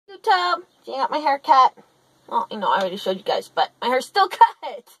YouTube. Checking out my haircut. Well, you know, I already showed you guys, but my hair's still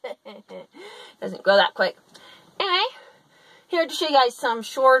cut. Doesn't grow that quick. Anyway, here to show you guys some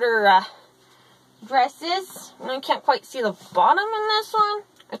shorter dresses. I can't quite see the bottom in this one.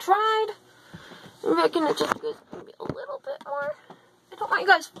 I tried. Maybe I can adjust this maybe a little bit more. I don't want you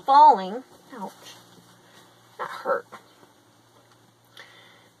guys falling. Ouch. That hurt.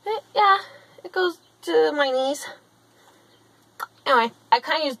 But yeah, it goes to my knees. Anyway, I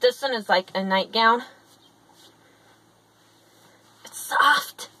kind of use this one as like a nightgown. It's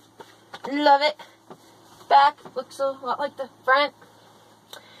soft. Love it. Back looks a lot like the front.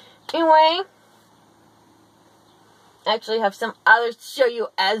 Anyway, I actually have some others to show you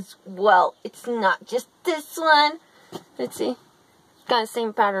as well. It's not just this one. Let's see. It's got the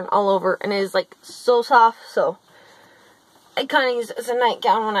same pattern all over, and it is like so soft. So I kind of use it as a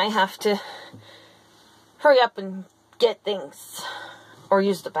nightgown when I have to hurry up and get things or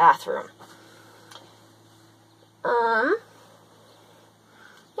use the bathroom. You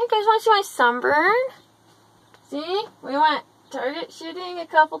guys want to see my sunburn? See, we went target shooting a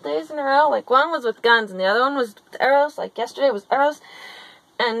couple days in a row. Like, one was with guns and the other one was with arrows. Like, yesterday was arrows,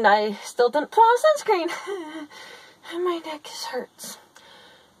 and I still didn't put on sunscreen. And my neck hurts.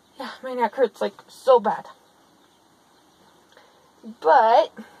 Yeah, my neck hurts like so bad.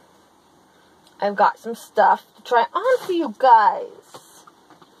 But I've got some stuff to try on for you guys.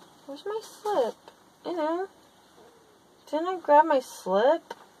 Where's my slip? You know, didn't I grab my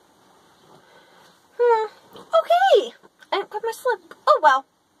slip? Okay. I didn't grab my slip. Oh well.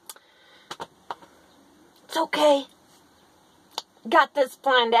 It's okay. Got this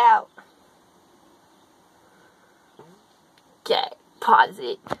planned out. Okay, pause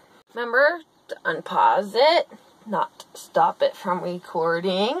it. Remember to unpause it, not stop it from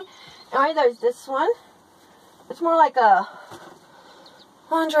recording. Alright, there's this one. It's more like a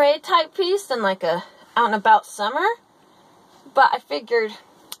lingerie type piece than like a out and about summer. But I figured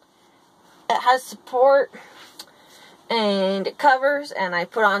it has support and it covers, and I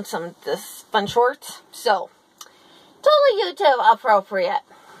put on some of this fun shorts. So, totally YouTube appropriate.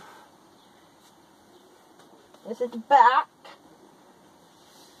 This is the back.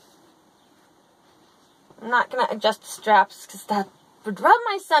 I'm not going to adjust the straps because that would rub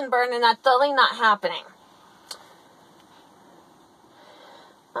my sunburn, and that's totally not happening.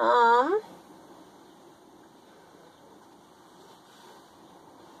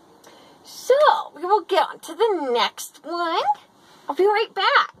 So, we will get on to the next one. I'll be right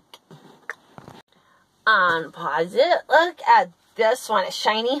back. Unpause it. Look at this one. It's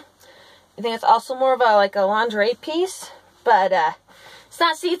shiny. I think it's also more of a like a lingerie piece, but it's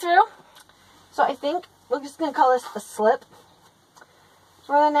not see-through. So I think we're just going to call this a slip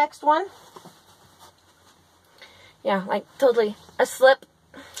for the next one. Yeah, like totally a slip.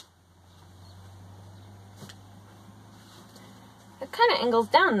 It kind of angles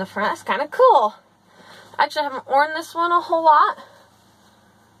down in the front. That's kind of cool. Actually, I haven't worn this one a whole lot.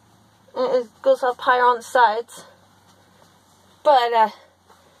 It goes up higher on the sides. But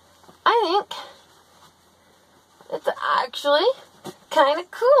I think it's actually kind of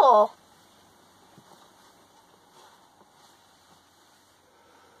cool.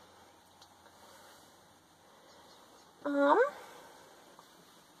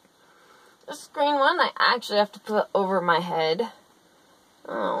 This green one, I actually have to put over my head.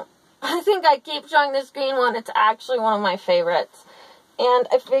 Oh, I think I keep showing this green one. It's actually one of my favorites. And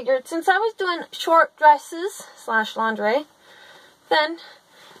I figured since I was doing short dresses / lingerie, then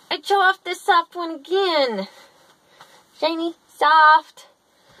I'd show off this soft one again. Shiny, soft.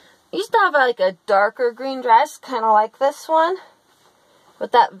 I used to have like a darker green dress, kind of like this one,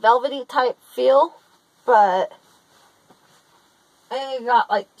 with that velvety type feel, but I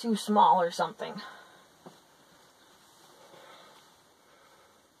got like too small or something.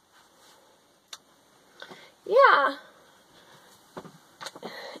 Yeah.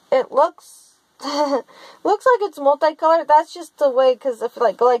 It looks looks like it's multicolored. That's just the way, because if you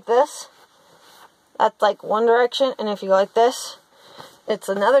like go like this, that's like one direction, and if you go like this, it's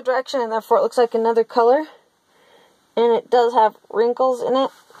another direction, and therefore it looks like another color. And it does have wrinkles in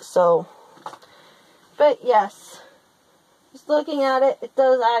it, so, but yes, just looking at it, it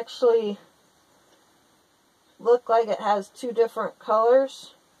does actually look like it has two different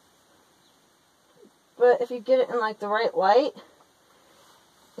colors. But if you get it in like the right light,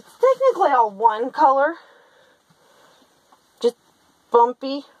 it's technically all one color. Just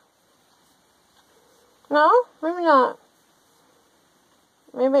bumpy. No, maybe not.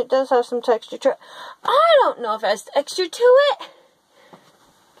 Maybe it does have some texture to it. I don't know if it has texture to it,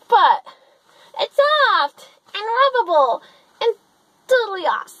 but it's soft and rubbable and totally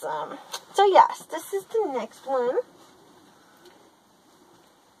awesome. So yes, this is the next one.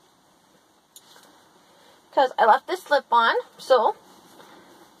 Because I left this slip on, so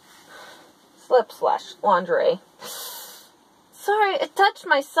slip/lingerie. Sorry, it touched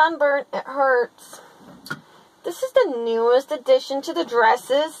my sunburn. It hurts. This is the newest addition to the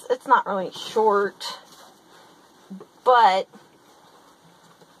dresses. It's not really short, but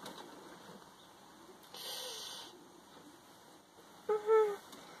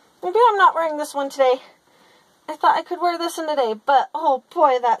maybe I'm not wearing this one today. I thought I could wear this one today, but oh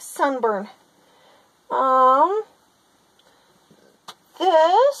boy, that sunburn.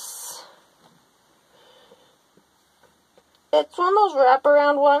 This, it's one of those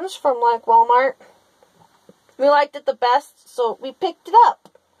wraparound ones from like Walmart. We liked it the best, so we picked it up.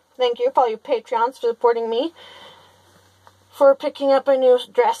 Thank you for all you Patreons for supporting me for picking up a new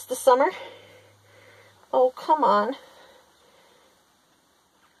dress this summer. Oh, come on.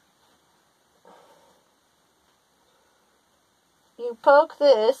 You poke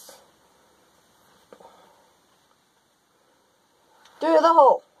this through the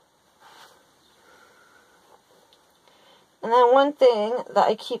hole. And then one thing that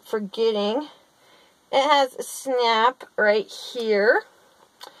I keep forgetting, it has a snap right here.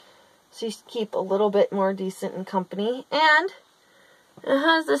 So you keep a little bit more decent in company. And it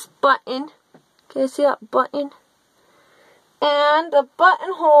has this button. Can you see that button? And the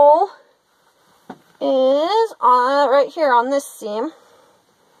buttonhole is on right here on this seam.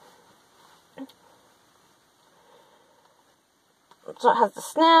 So it has the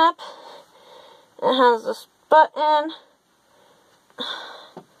snap. It has this button.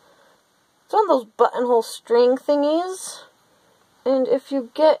 It's one of those buttonhole string thingies. And if you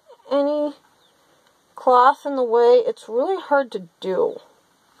get any cloth in the way, it's really hard to do.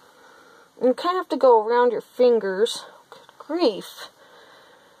 You kind of have to go around your fingers. Good grief.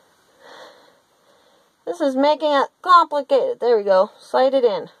 This is making it complicated. There we go. Slide it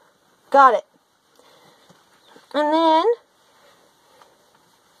in. Got it. And then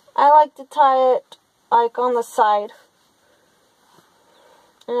I like to tie it like on the side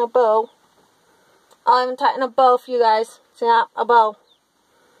in a bow. I'll even tighten a bow for you guys. See that? A bow.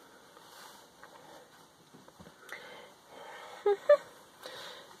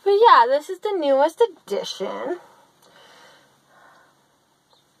 But yeah, this is the newest addition.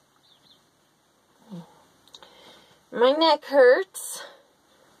 My neck hurts.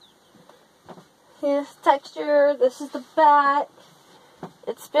 This texture, this is the back.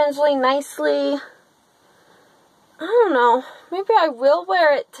 It spins really nicely. I don't know. Maybe I will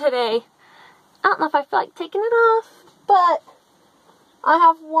wear it today. I don't know if I feel like taking it off, but I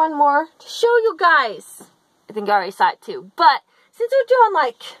have one more to show you guys. I think I already saw it too. But since we're doing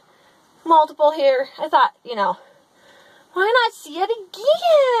like multiple here, I thought, you know, why not see it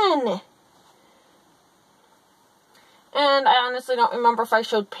again? And I honestly don't remember if I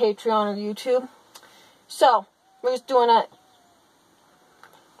showed Patreon or YouTube. So, we're just doing a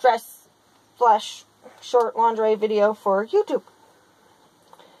dress/short lingerie video for YouTube.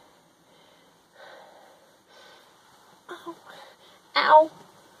 Ow. Ow.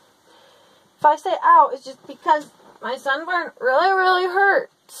 If I say ow, it's just because my sunburn really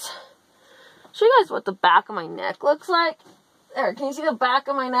hurts. Show you guys what the back of my neck looks like. There, can you see the back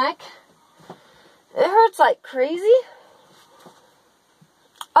of my neck? It hurts like crazy.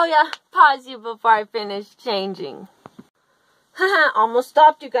 Oh yeah, pause you before I finish changing. Haha, almost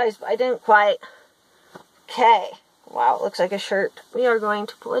stopped you guys, but I didn't quite. Okay. Wow, it looks like a shirt. We are going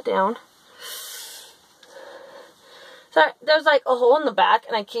to pull it down. Sorry, there's like a hole in the back,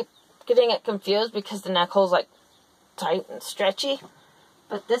 and I keep getting it confused because the neck hole's like tight and stretchy.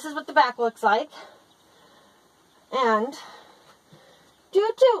 But this is what the back looks like. And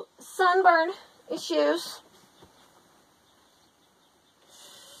due to sunburn issues,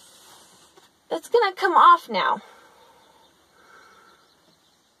 it's gonna come off now.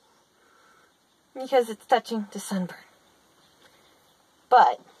 Because it's touching the sunburn.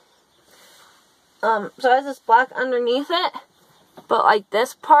 But, so it has this black underneath it. But like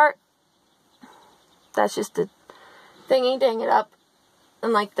this part, that's just the thingy to hang it up.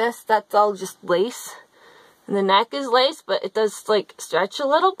 And like this, that's all just lace. And the neck is lace, but it does like stretch a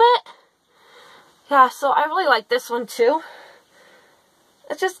little bit. Yeah, so I really like this one too.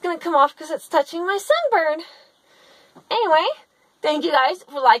 It's just going to come off because it's touching my sunburn. Anyway, thank you guys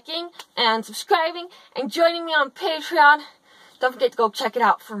for liking and subscribing and joining me on Patreon. Don't forget to go check it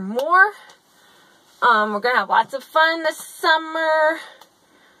out for more. We're going to have lots of fun this summer.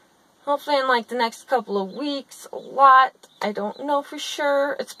 Hopefully in like the next couple of weeks. A lot. I don't know for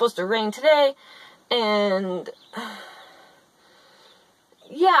sure. It's supposed to rain today. And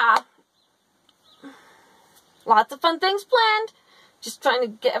yeah, lots of fun things planned. Just trying to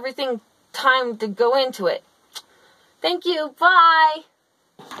get everything timed to go into it. Thank you. Bye.